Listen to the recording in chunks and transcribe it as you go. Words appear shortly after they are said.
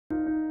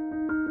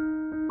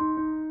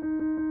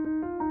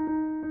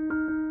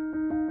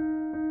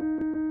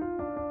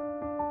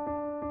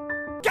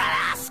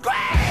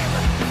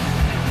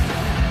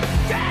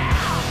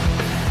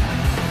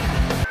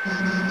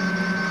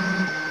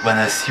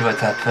Wanna see what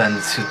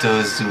happens to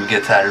those who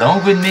get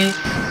along with me?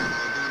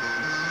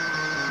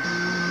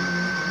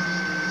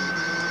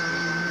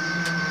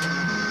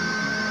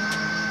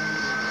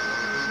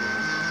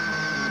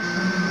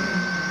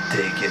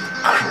 They get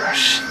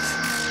crushed.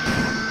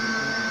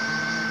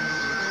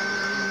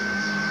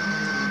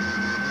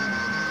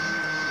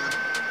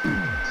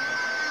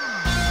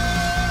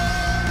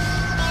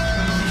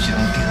 If you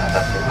don't get out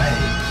of the way,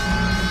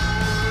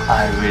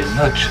 I will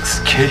not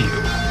just kill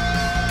you.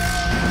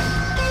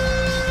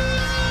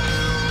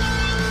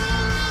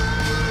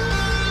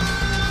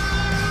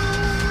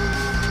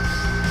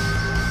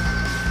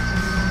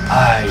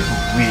 I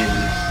will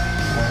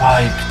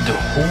wipe the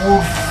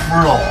whole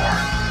floor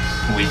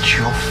with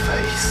your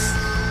face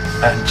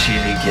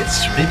until it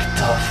gets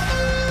ripped off,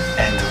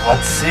 and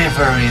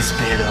whatever is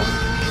below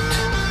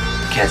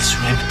it gets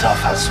ripped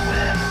off as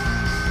well,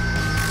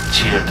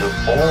 till the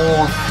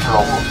whole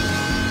floor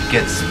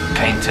gets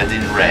painted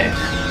in red.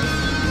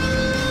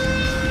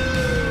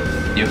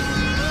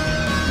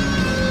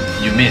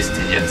 You missed,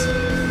 idiot.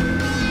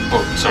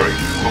 Oh, sorry.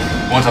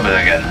 Won't happen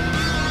again.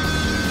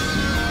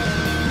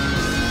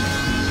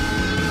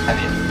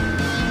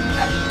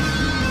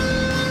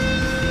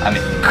 I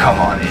mean, come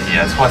on,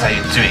 idiot, what are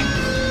you doing?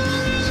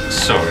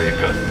 Sorry, I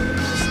got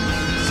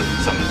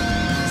some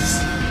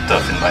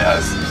stuff in my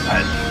eyes.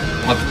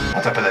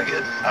 What happened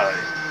again?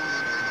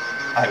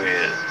 I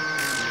will.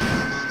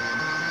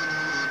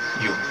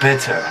 You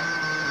better,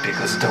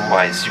 because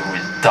otherwise you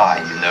will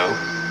die, you know?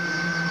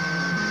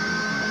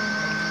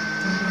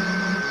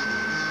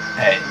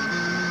 Hey,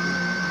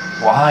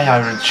 why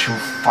aren't you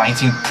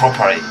fighting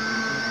properly?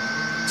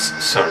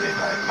 Sorry,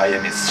 my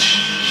aim is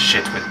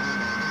shit with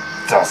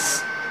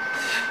dust.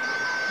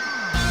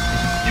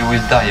 You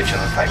will die if you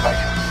don't fight back.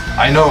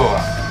 I know,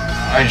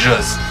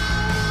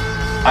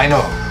 I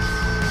know.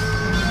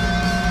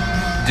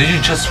 Do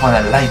you just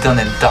wanna lie down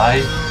and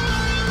die?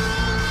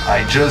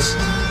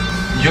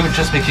 You're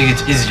just making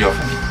it easier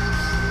for me.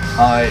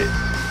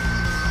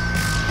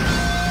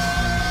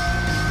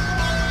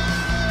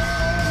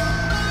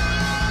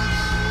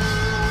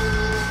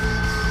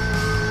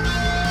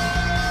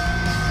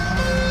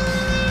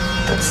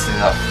 That's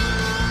enough.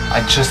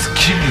 I just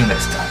kill you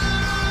next time.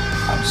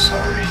 I'm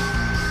sorry.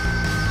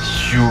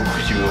 You're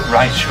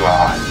right, you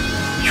are.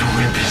 You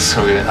will be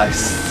sorry when I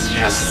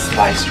just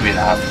slice you in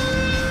half.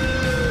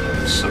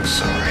 I'm so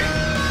sorry.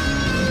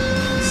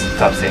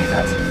 Stop saying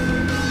that.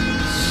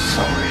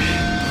 Sorry.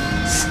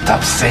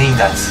 Stop saying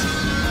that.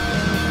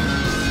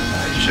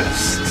 You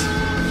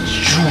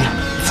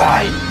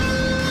die.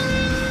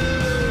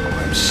 Oh,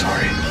 I'm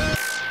sorry.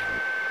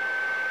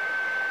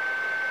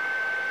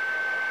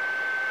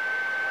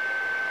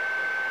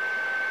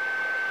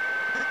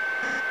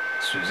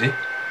 Susie?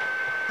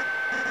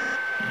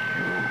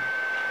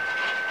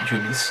 You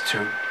missed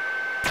too.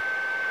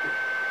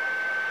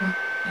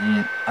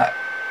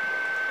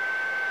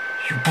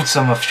 You put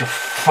some of your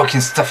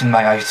fucking stuff in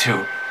my eye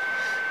too.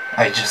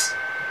 I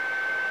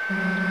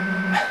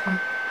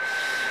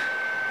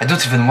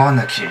don't even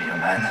wanna kill you,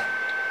 man.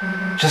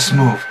 Just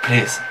move,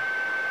 please.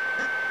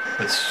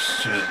 But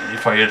Susie,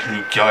 if I let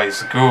you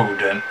guys go,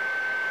 then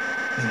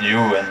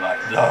you and my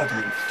dad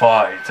will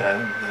fight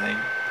and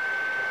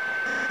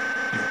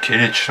you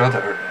kill each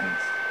other and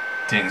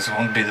things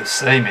won't be the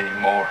same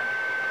anymore.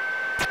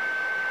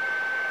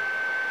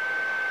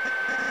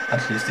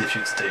 At least if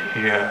you stay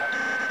here,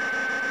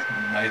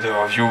 neither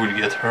of you will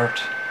get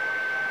hurt.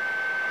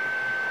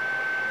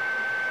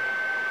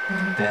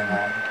 Then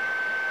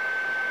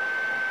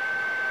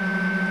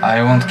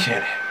I won't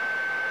kill him.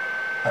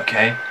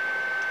 Okay?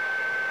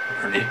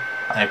 Really?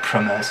 I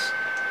promise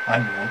I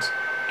won't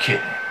kill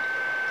him.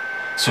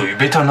 So you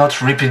better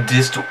not repeat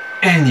this to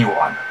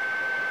anyone.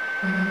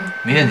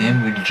 Me and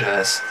him will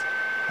just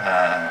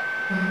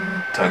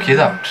talk it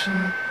out,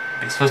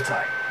 peaceful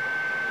time.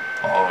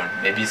 Or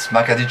maybe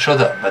smack at each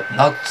other, but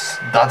not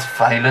that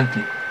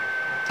violently.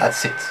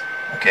 That's it,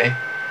 okay?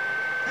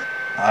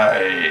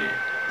 I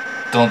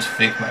don't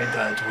think my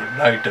dad would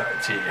like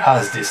that. He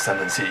has this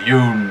tendency, you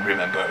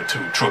remember,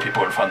 to throw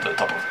people from the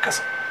top of the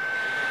castle.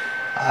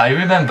 I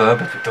remember,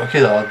 but we talk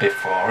it out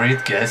before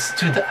it gets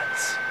to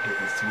that.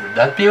 Would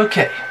that be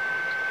okay?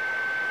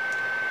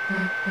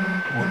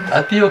 Would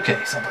that be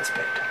okay, Santa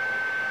Spade?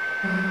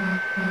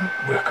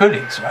 We're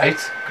colleagues,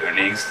 right?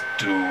 Colleagues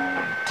do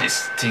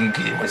this thing,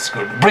 what's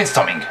called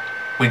brainstorming.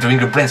 We're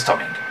doing a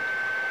brainstorming.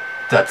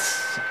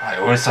 I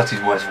always thought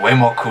it was way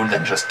more cool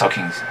than just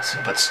talking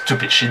about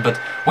stupid shit, but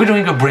we're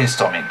doing a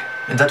brainstorming,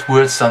 and that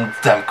word sounds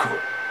damn cool.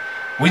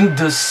 We're in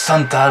the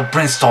Santa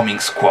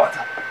brainstorming squad,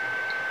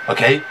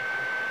 okay?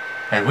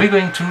 And we're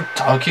going to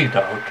talk it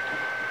out,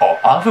 or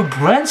have a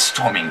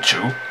brainstorming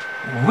too,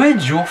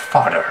 with your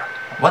father.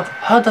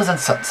 How does that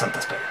sound,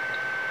 Santa Spade?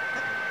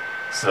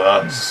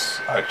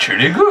 Sounds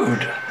actually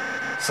good.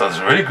 Sounds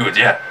really good,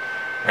 yeah.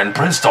 And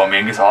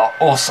brainstormings are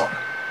awesome.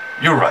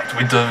 You're right,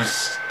 with the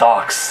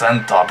Dark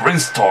Santa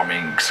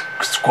brainstorming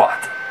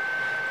squad.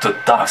 The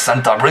Dark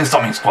Santa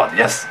brainstorming squad,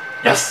 yes,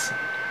 yes.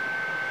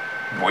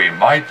 We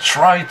might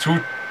try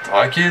to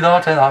talk it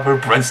out and have a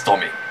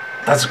brainstorming.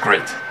 That's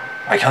great.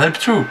 I can help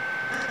too.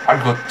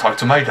 I'll go talk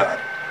to my dad.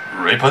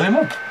 Ripen him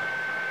up.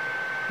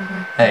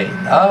 Hey,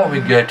 now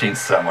we're getting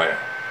somewhere.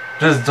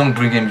 Just don't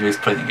bring him your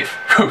exploding gift.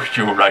 Oh,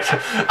 you're right.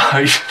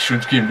 I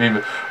should give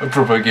him a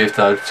proper gift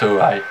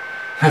so I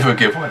never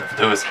gave one of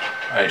those.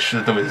 I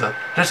should know that.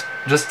 Just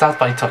start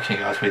by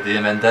talking out with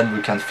him and then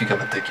we can think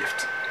about the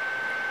gift.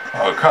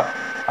 Okay,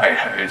 I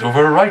have it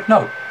over right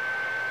now.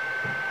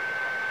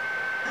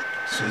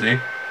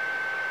 Susie?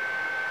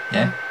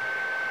 Yeah?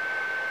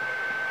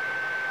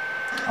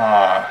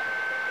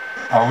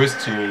 Are we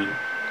still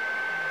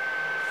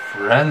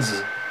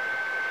friends?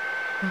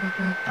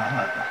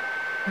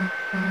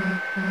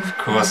 Of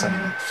course, I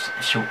mean,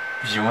 if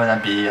you wanna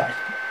be, I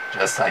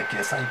guess I'd be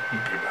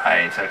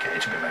right, okay,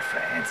 to be my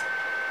friend.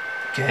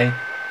 Okay?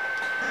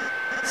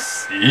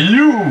 See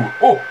you!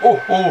 Oh,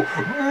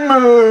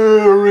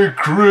 Merry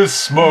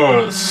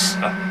Christmas!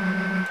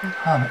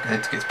 How am I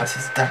going to get past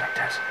his dad like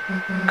that?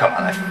 Come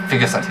on, I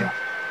figure something out.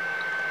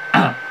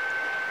 And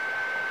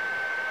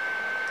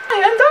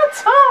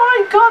that's how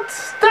I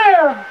got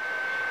there!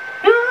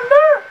 You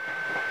remember?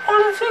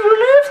 All the thing you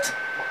left?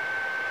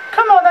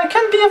 Come on, I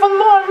can't be even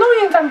more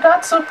annoying than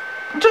that, so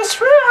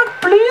just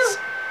react, please!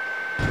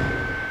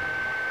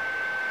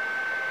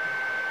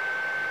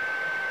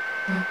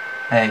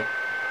 Hey.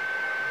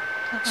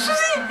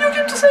 Susie, you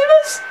came to save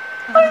us?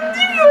 I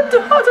knew you had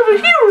the heart of a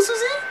hero,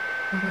 Susie!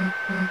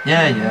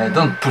 Yeah,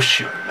 don't push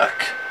your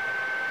luck.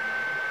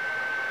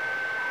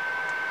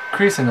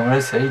 Chris and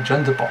RSA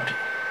joined the party.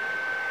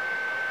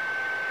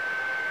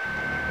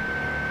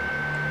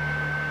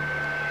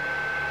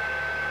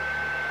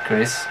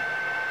 Chris?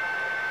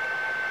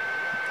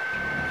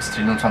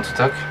 Still don't want to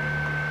talk?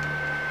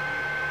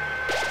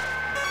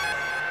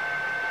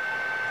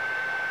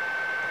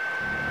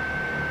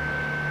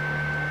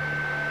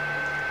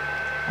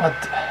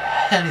 What the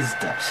hell is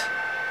that?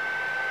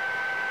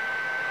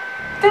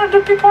 They're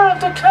the people of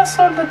the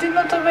castle that did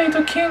not obey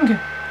the king.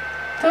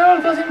 They all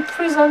got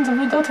imprisoned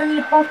without any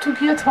hope to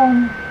get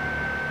home.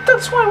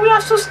 That's why we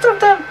have to stop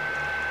them!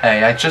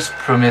 Hey, I just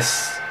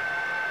promise...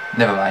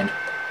 Never mind.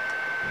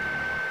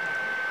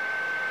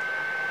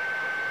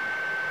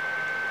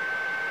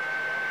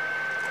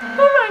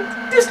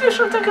 Alright, this list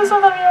should take us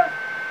out of here.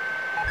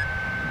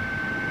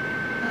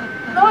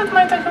 Now it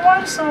might take a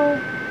while, so...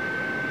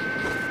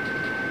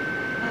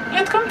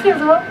 Get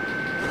comfortable.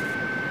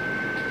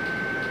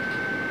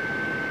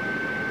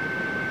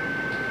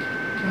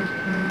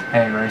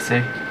 Hey,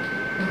 Racy.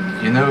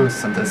 You know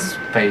Santa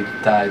Spade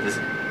died as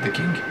the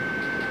king?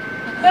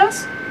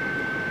 Yes.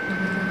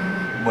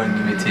 When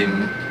you meet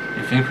him,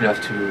 you think we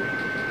have to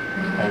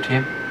hurt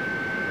him?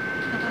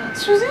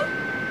 Susie?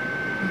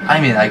 I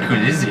mean, I could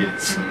easily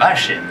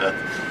smash him, but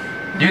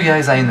you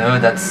guys, I know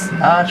that's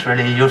not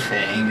really your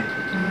thing.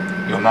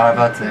 You're more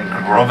about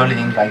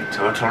groveling like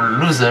total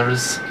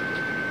losers.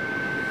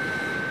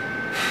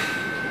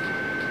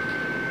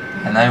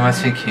 And I was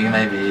thinking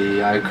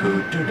maybe I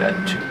could do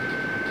that too.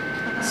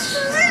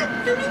 Susie,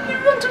 you mean you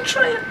want to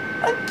try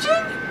a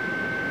king?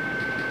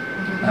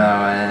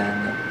 Oh,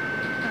 and...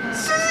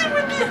 Susie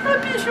would be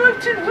happy if you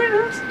acted with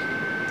us.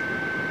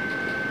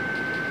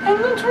 And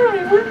don't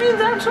worry, we'll be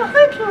there to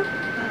help you.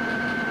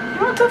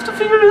 You won't have to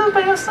figure it out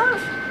by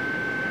yourself.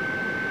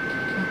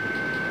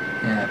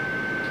 Yeah.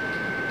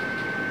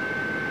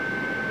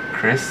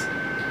 Chris?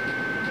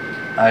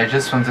 I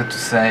just wanted to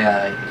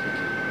say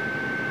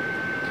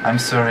I'm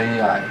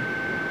sorry I've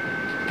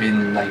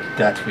been like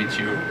that with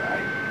you.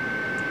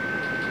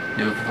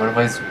 You've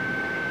always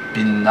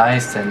been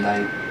nice and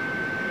I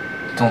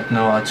don't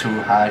know how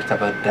to act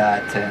about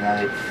that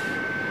and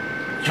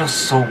you're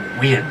so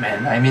weird,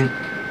 man. I mean,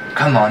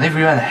 come on,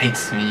 everyone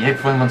hates me,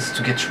 everyone wants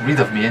to get rid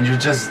of me and you're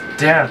just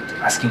there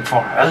asking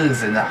for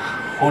hugs and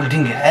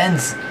holding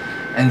hands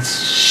and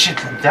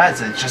shit like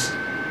that. It's just...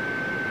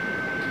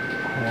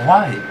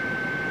 Why?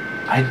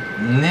 I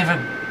never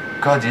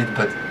got it,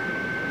 but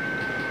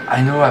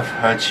I know I've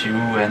hurt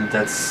you and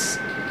that's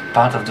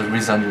part of the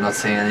reason you're not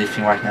saying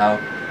anything right now.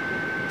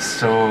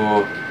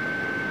 So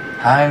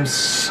I'm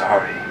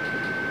sorry.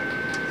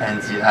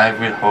 And yeah, I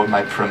will hold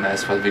my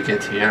promise when we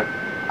get here.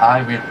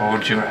 I will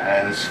hold your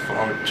hands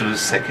for 2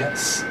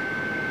 seconds.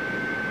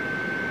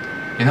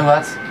 You know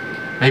what?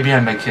 Maybe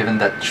I'll make even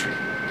that 3.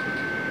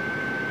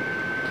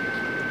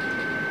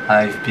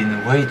 I've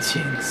been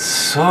waiting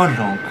so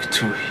long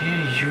to hear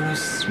you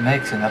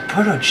make an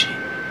apology.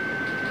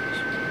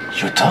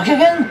 You talk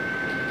again?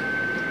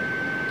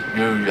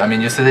 I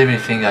mean, you said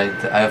everything, I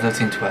have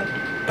nothing to add.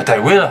 But I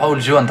will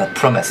hold you on that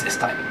promise this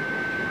time.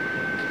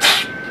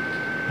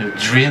 Your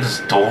dreams,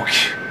 dog.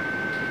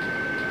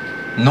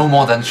 No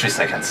more than 3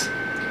 seconds.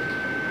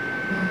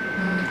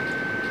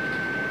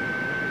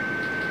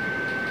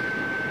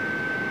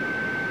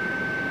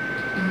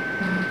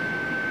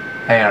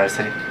 Hey,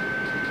 RSA.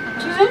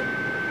 Susie?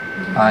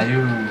 Are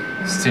you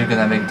still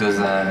gonna make those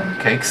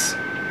cakes?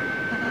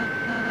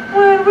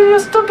 Well, will you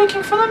stop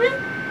making fun of me?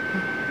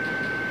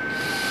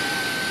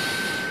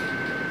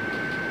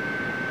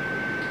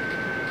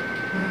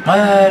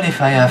 Well,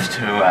 if I have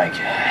to, I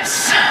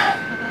guess.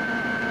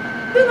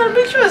 Then I'll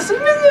make you as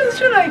many as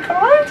you like,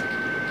 alright?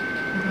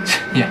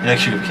 Yeah,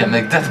 actually we can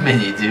make that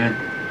many, dude.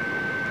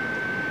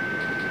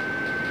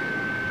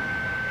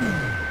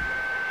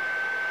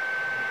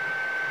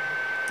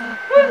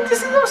 Well,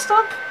 this is no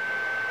stop.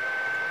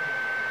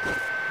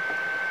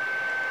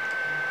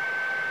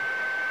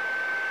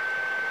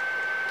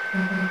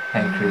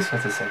 Hey Chris,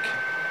 wait a sec.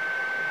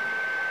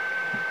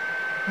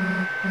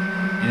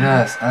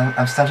 Yes,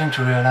 I'm starting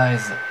to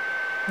realize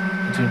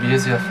it will be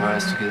easier for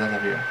us to get out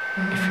of here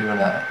if we will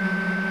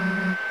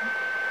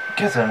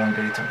get along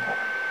a little more.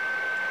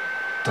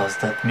 Does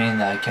that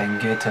mean I can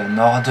get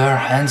another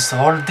hands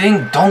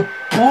holding? Don't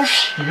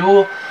push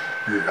your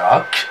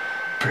luck,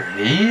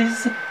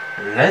 please.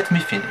 Let me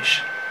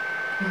finish.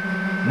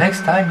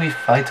 Next time we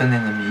fight an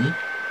enemy,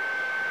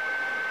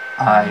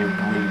 I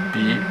will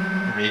be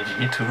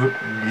ready to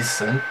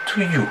listen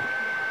to you.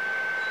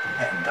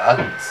 And that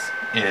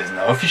is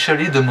now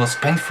officially the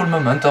most painful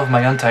moment of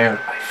my entire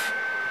life.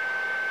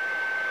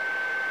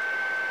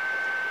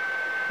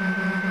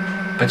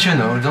 But you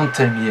know, don't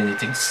tell me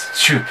anything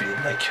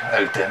stupid like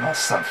hug them or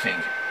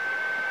something.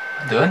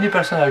 The only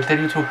person I'll tell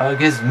you to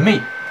hug is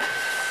me.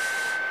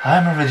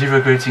 I'm already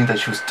regretting that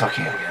she was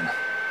talking again.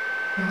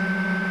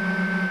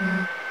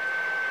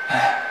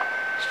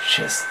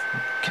 Just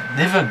can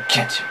never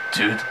get you,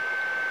 dude.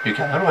 You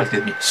can always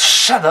get me.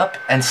 Shut up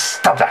and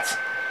stop that!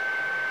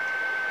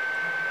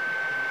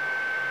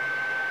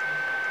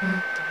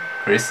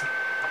 Chris?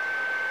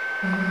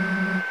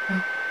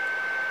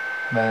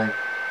 But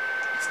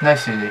it's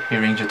nice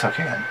hearing you talk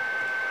again.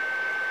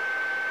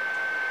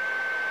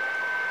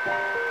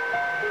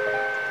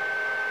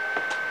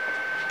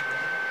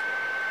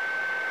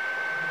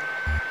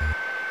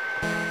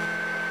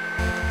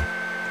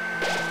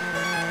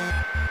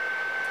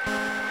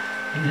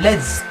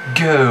 Let's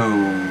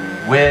go.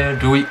 Where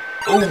do we...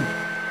 Oh!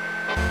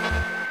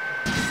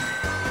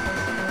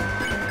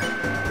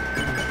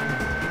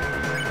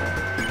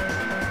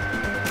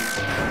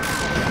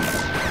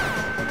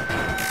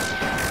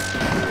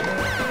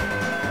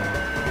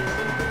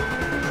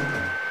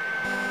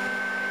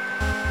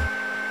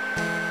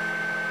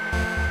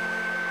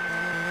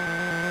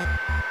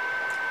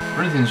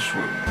 Reading's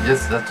room.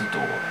 Yes, that's the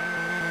door.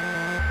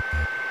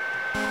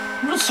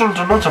 We sold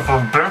a lot of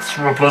our bets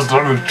to replace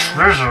them with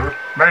treasure.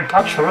 My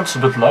patch hurts,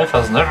 but life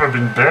has never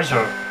been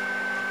better.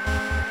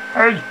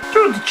 Hey,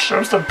 you're the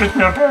chaps that picked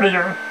me up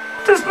earlier.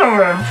 There's no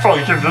way I'll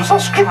forgive you, so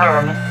screw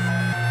on.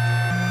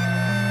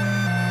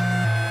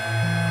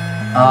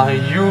 Are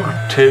you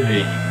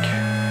telling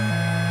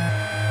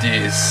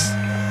this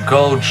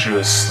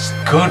gorgeous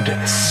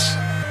goddess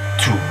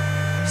to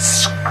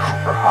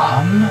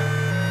scram?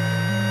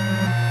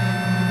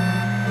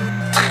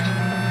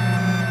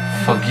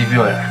 Forgive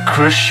you, I'll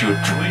crush you,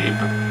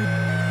 dweeb.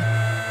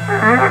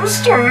 I'm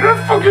sorry, I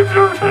forgive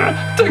you.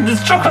 Take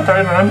this chocolate,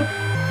 man.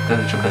 Got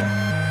a chocolate?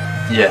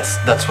 Yes,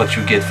 that's what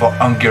you get for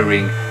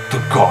hungering the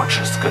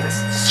gorgeous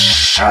goddess.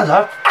 Shut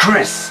up,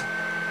 Chris!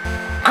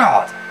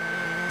 God!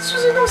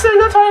 Susie, don't say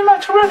that or I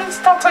might run and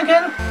start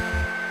again.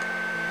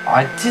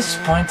 At this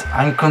point,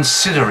 I'm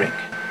considering.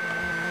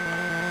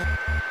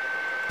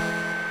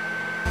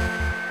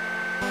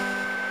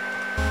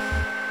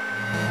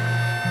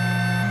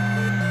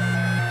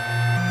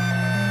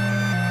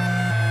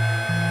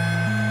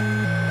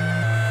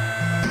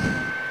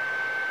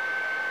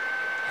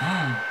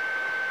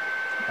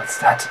 What's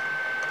that?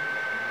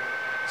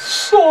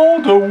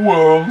 So the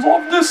worms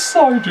have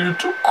decided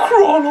to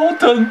crawl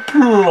out and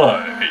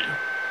play.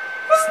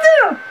 Who's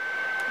there?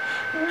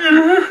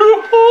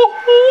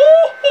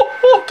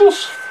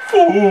 Those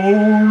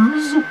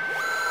fools!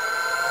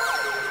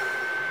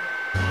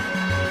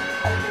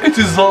 It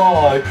is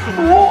I,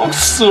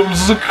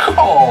 Rouxls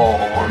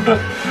Kaard,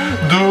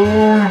 the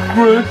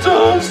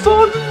greatest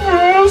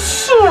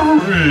adversary!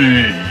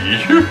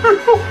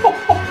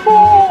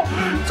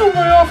 To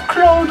may have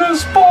clouded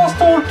past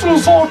all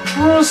those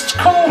trust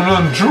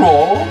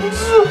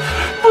conundrums,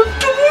 but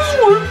those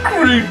were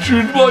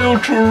created by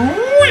utter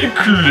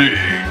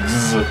weaklings.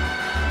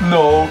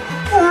 Now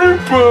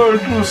prepare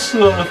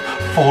yourself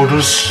for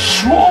the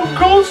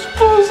strongest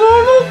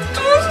puzzle of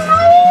this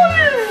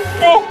life!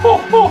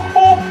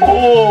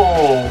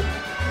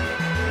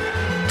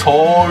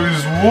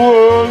 Toys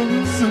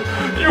worms,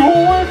 you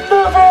will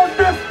never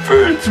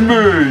defeat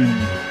me!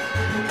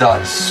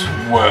 That's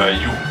where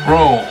you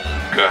wrong,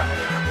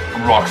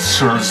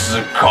 Rouxls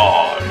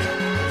Kaard,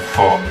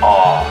 for I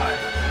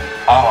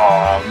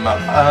am,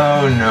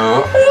 oh no,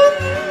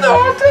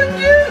 not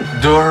again,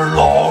 the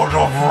Lord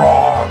of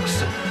Rocks.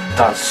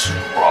 That's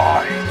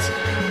right,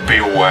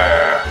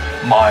 beware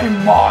my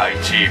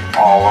mighty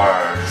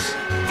powers.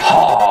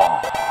 Ha!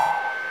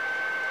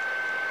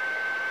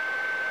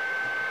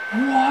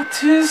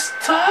 What is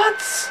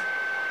that?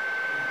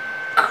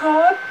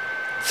 God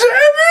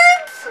damn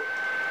it!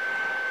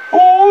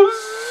 Oh,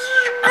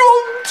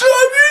 God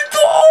damn it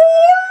all!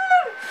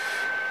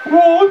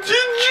 Why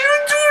did you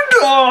do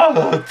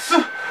that?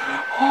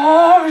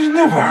 Oh, I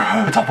never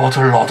heard about a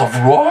lot of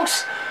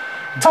rocks.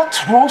 That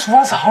rocks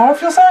was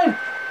half your size.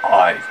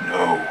 I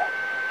know.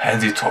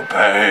 and it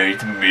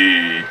obeyed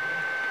me.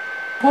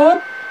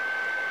 But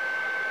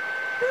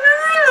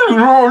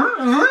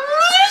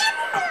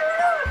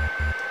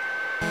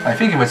I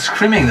think he was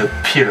screaming the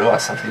pillow or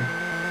something.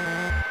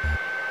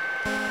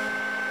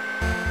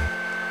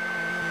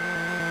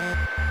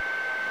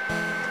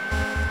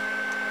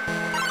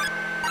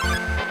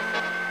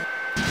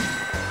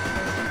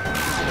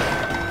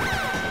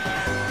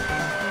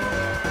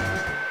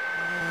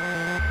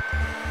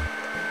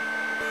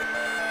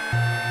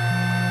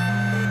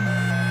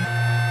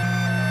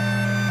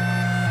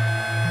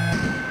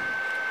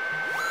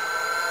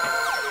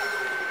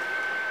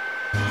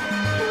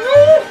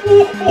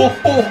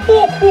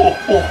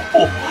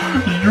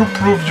 You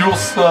proved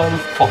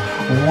yourself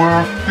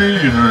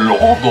worthy,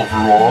 Lord of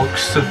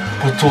Rocks,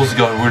 but those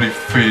guys really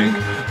think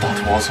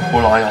that was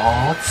all I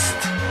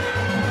asked?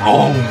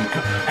 Wrong!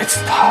 It's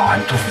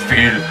time to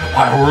feel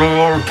my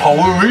real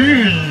power!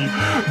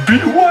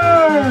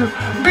 Beware!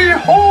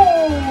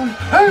 Behold!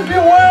 And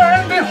beware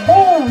and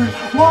behold!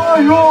 My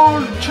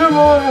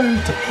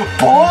ultimate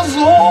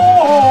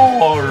puzzle!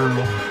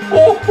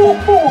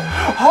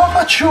 How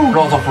about you,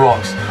 Lord of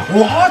Rocks?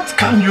 What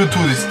can you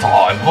do this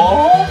time,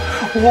 huh?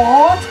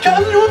 What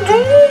can you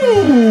do?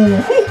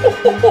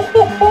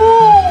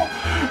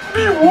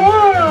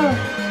 Beware!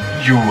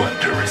 You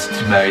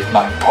underestimate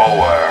my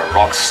power,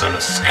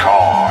 Rouxls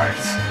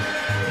Kaard.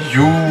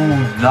 You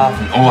have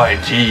no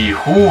idea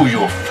who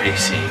you're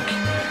facing.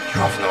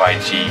 You have no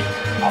idea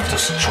of the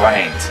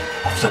strength,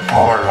 of the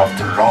power of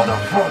the Lord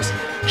of Rocks.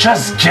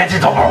 Just get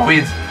it over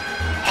with.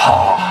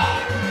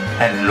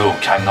 And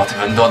look, I'm not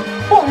even done.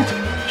 What?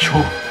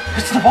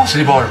 It's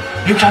impossible.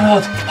 You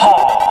cannot.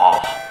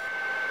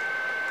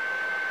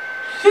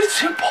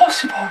 It's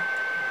impossible.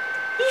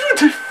 You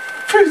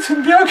defeated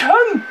me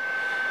again.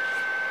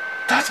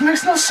 That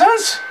makes no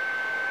sense.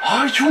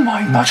 Are you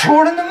my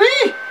natural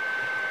enemy?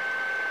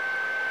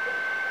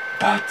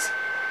 But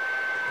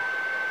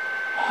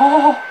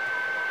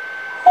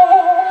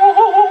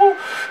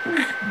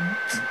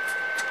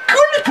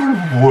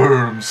gullible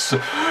worms.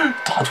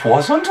 That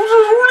wasn't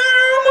really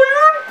my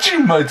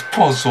ultimate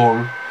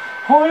puzzle.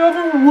 I have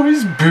a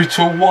ways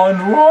better one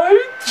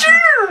right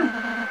here.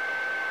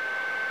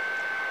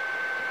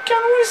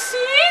 Can we see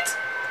it?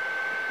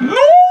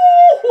 No!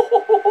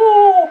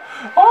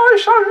 I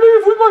shall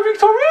live with my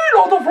victory,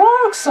 Lord of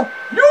Rocks. You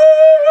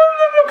will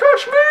never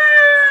catch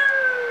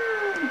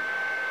me.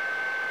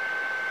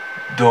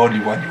 The only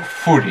one you're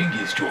fooling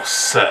is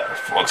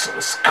yourself,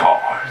 Rouxls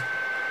Kaard.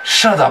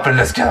 Shut up and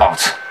let's get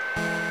out.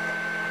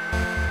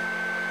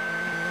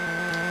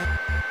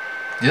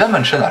 Did I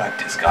mention I like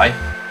this guy?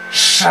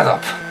 Shut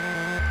up!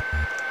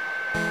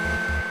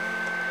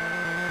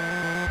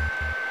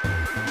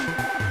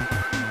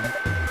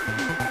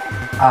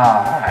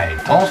 I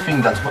don't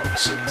think that's what we're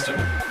supposed to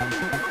do.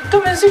 The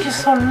music is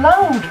so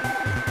loud!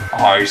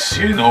 I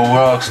see no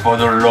works for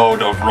the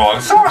Lord of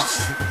Rocks.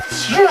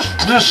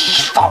 Just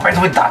stop it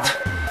with that!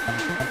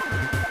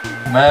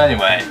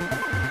 Anyway.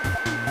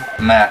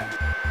 Meh.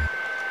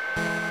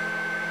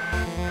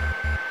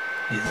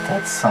 Is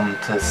that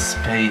Santa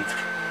Spade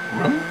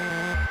room?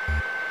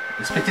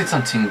 Expected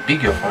something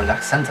bigger for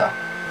like Santa.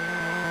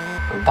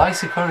 A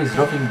bicycle is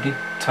lovingly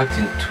tucked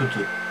into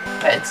the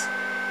bed.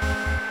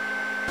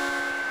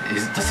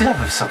 Does it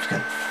have a soft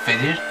kind of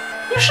fetish?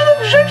 You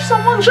shouldn't judge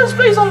someone just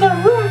based on their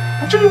room.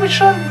 Actually, we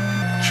shouldn't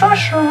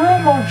trash a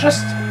room or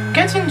just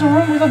get in the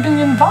room without being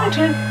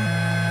invited.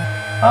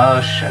 Oh,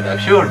 shut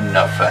up, you're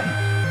nothing.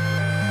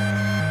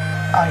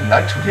 I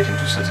like to get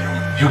into such a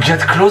room. You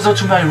get closer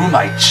to my room,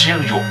 I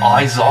tear your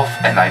eyes off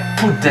and I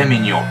put them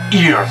in your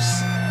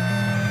ears.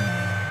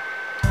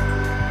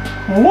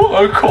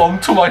 Welcome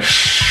to my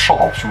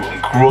shop, you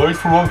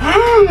ungrateful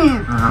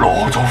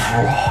Lord of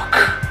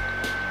Rock.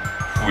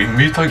 We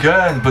meet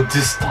again, but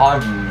this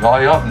time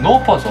I have no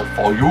puzzle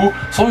for you,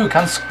 so you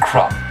can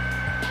scrap.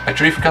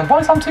 Actually, if you can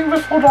buy something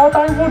before that,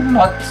 I would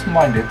not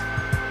mind it.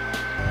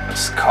 A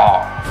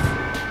scarf.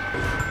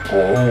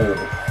 Oh,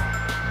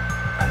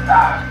 an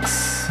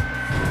axe.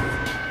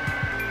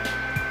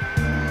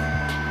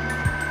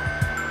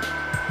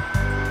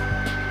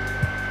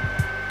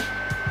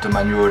 The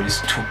manual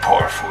is too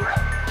powerful.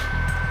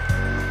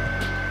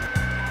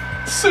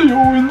 See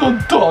you in the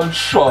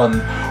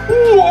dungeon,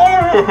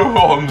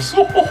 worms!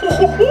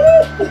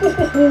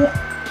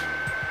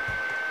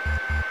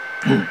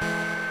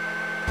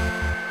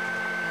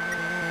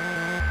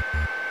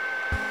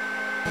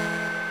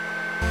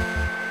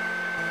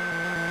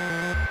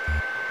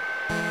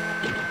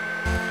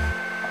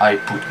 I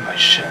put my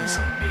chains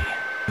on me,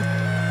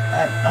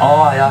 and now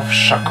I have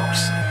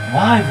shackles.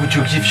 Why would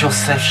you give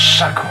yourself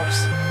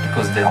shackles?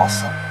 Because they're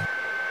awesome.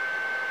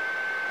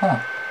 Huh.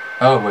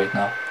 Oh wait,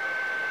 no.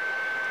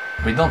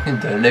 We don't need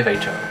the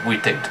elevator, we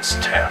take the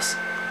stairs.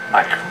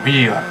 Like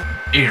real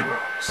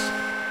heroes.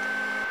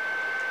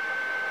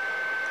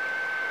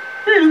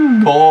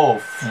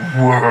 Enough,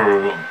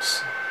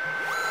 worms!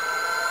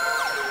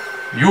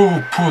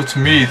 You put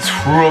me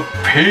through a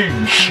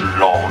pinch,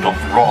 Lord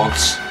of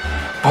Rocks.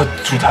 But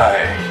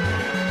today,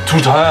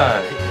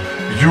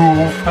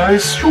 You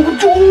face your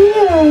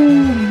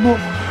doom!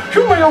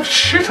 You may have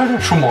cheated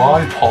into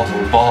my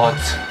puzzle,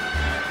 but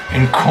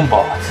in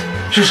combat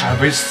you shall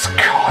be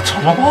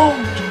scattered about.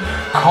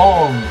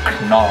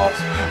 Conk not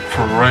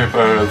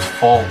prepared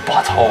for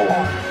battle.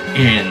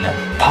 In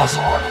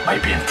puzzle may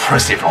be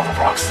impressive, Lord of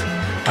Rocks,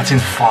 but in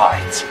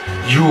fight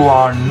you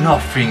are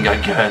nothing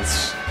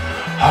against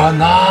an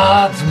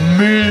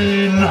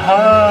admin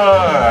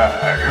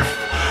half.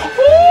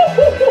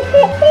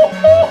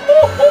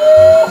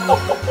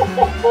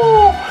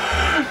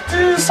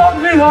 This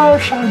admin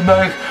half shall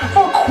make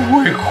a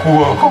quick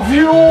work of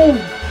you.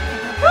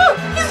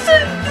 It's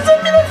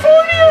admin half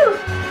for you.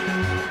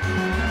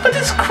 But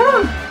it's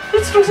cruel.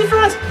 It looks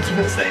different. It's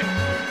the same.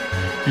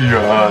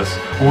 Yes,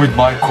 with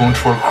my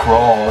control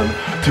crown,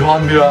 the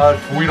admin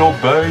half will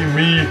obey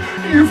me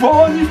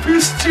even if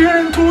he's still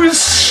into his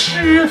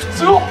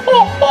shift.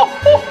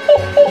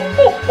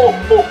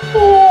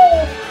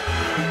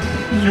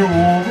 You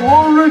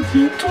are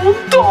ready to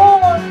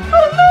die!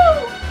 Oh no!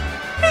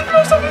 It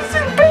looks like it's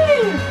in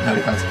pain! No,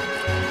 it doesn't.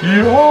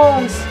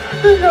 Yes!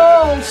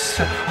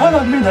 An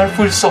admin half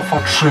will suffer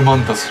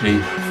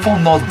tremendously for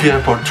not being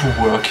able to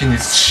work in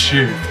his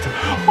shift.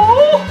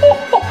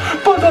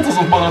 But that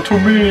doesn't matter to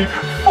me,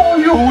 for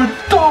you will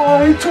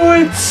die to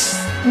it.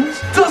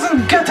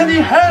 Doesn't get any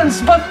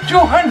hands, but you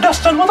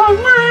understand what I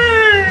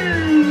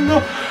mean!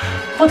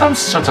 But I'm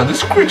certain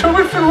this creature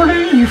will feel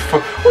relief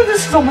when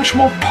this is how much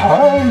more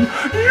pain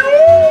you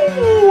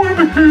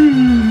will be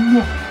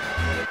in.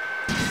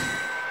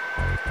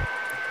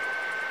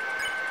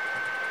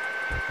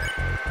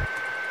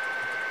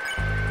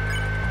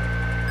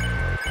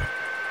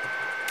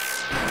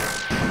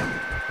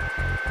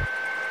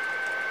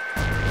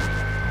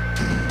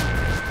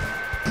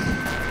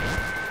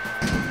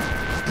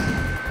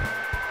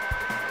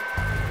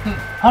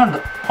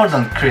 Hold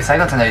on, Chris, I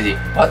got an idea.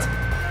 What?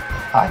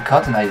 I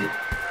got an idea.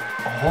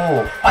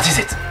 Oh, what is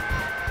it?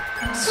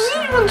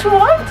 Susie, you want to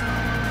ride?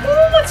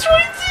 Oh, what's your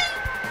idea?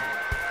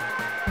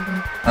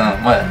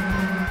 Well,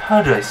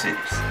 how do I say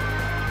this?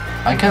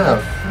 I kind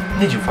of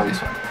need you for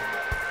this one.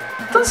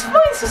 That's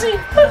fine, Susie,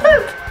 I'll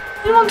help.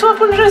 You want to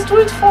apologize to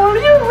it for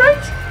you,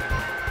 right?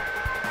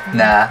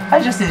 Nah, I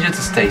just need you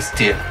to stay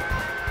still.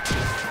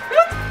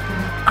 What?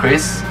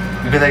 Chris,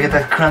 we gotta get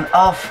that crown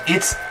off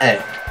its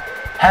head.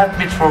 Help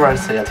me throw I'll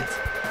say at it.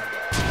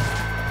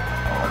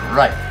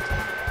 Alright,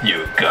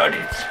 you got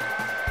it.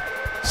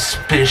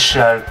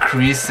 Special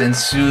Chris and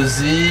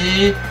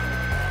Susie.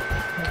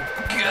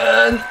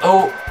 Gun.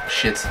 Oh,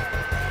 shit.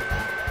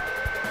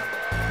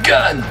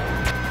 Gun.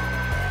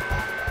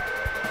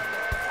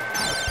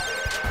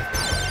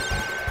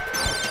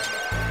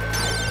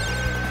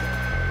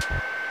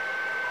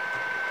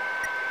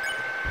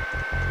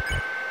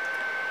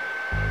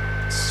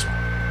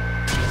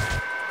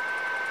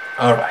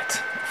 Alright.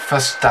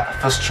 First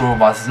throw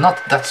was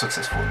not that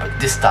successful, but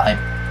this time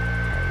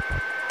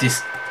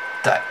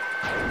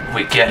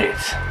we get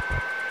it.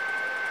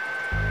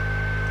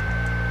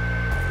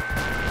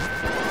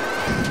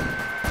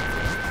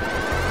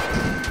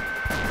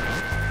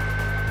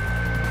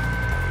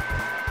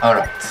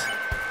 Alright.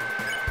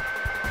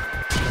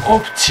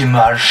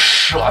 Optimal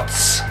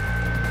shots.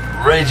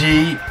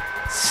 Ready,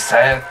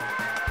 set,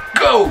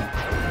 go!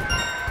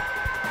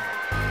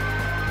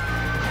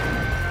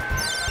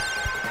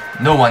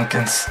 No one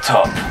can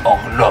stop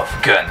our love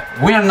gun.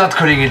 We are not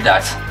calling it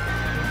that.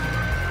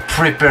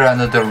 Prepare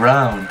another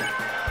round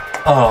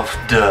of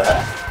the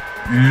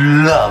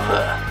love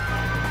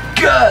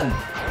gun.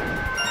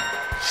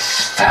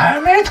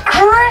 Damn it,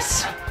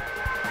 Chris!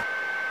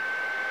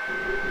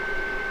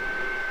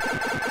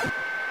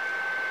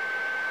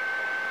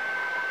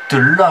 The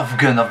love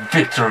gun of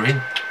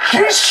victory.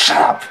 Shut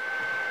up!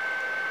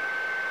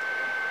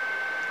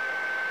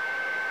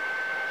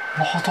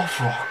 Lord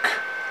of Rock.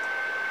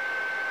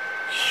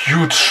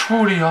 You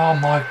truly are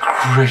my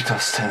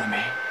greatest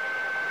enemy.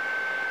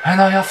 And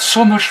I have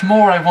so much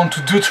more I want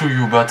to do to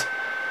you, but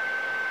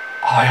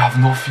I have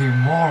nothing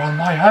more on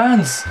my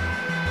hands.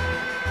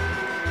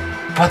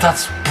 But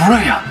that's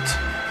brilliant.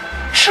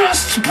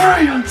 Just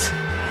brilliant.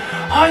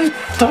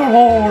 After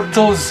all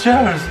those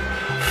years,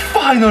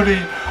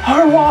 finally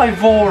a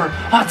rival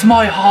at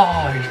my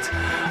height.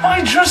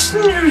 I just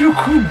knew you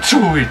could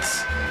do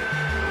it.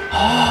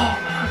 Ah,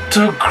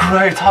 the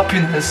great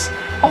happiness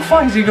of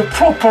finding a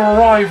proper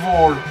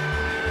rival.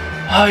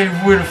 I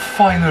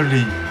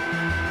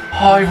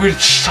will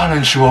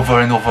challenge you over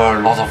and over,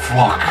 Lord of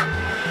Rock.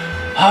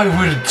 I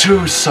will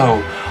do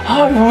so.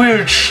 I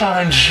will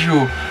challenge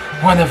you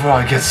whenever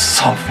I get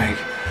something.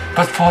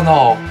 But for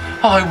now,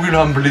 I will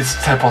humbly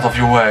step out of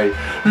your way,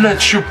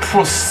 let you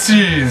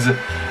proceed.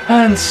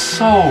 And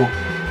so,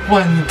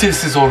 when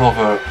this is all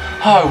over,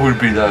 I will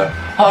be there.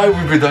 I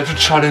will be there to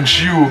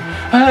challenge you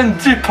and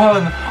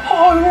deepen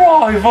our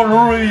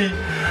rivalry.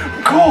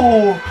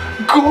 Go,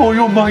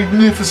 you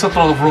magnificent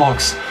Lord of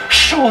Rocks.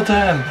 Show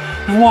them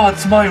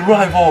what my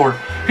rival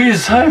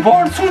is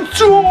able to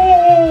do.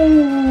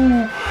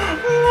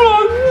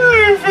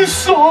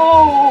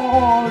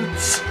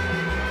 Magnificent!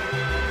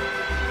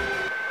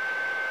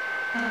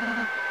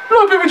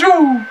 Let me with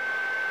you.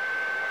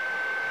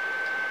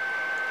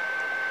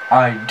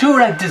 I do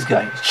like this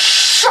guy.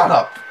 Shut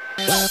up.